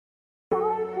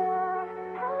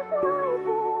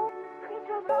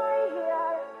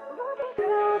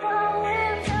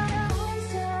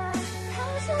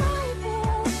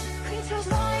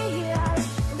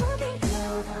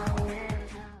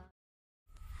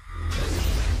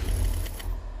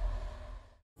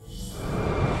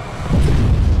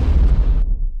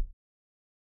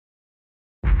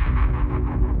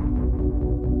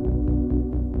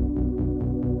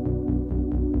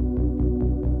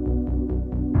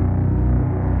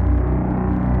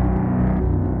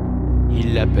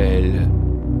appelle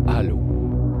Allô.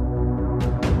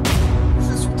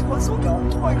 Je suis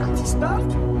 343 Gratis Park.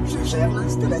 Je gère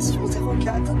l'installation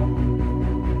 04.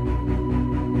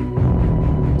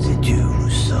 Sais-tu où nous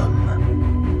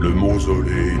sommes? Le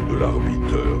mausolée de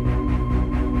l'arbiteur.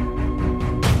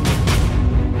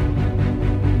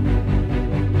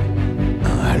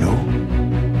 Un halo?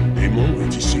 Démon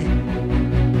est ici.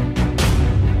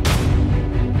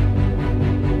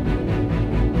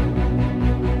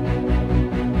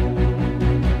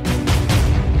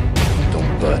 Ton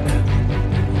pote,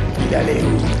 il allait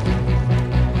où?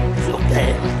 Sur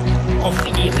Terre, en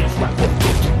finir une fois pour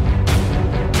toutes.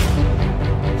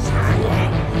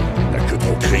 T'as que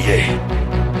trop crié.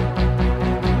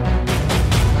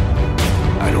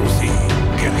 Allons-y,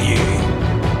 guerrier.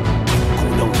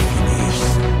 Qu'on en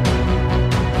finisse.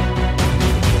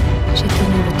 J'ai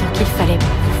tenu le temps qu'il fallait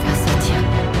pour vous faire sortir.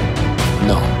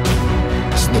 Non,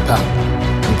 ce n'est pas.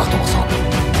 Nous partons ensemble.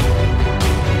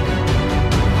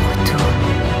 Retour,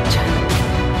 John.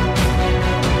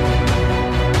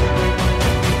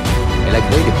 Elle a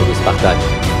créé des premiers Spartans.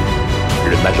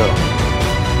 Le Major.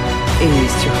 Et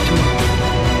surtout,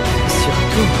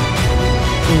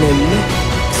 ne le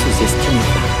sous-estimez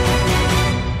pas.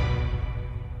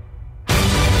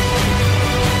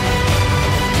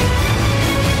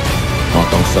 En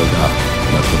tant que soldat,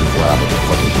 notre devoir est de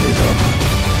protéger les hommes.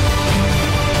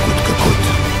 Coûte que coûte.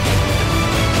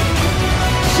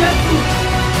 Je vous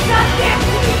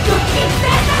interdis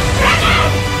d'utiliser la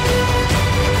planète!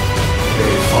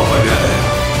 Les foreigners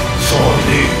sont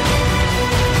nus.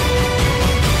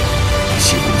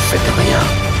 Si vous ne faites rien,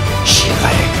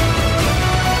 j'irai.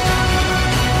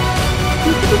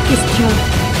 Une petite question.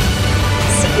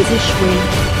 Si vous échouez,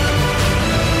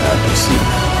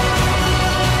 Impossible.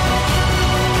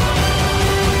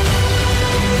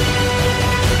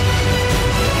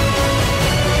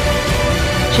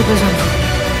 j'ai besoin de vous.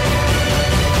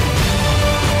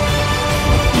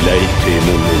 Il a été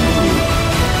mon ennemi.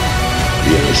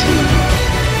 Et un jour,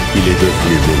 il est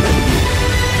devenu mon ami.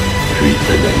 Puis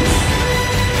un ami.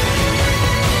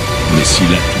 Mais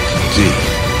s'il a tout quitté,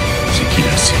 c'est qu'il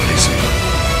a ses raisons.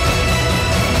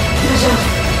 Major.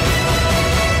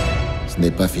 Ce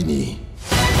n'est pas fini.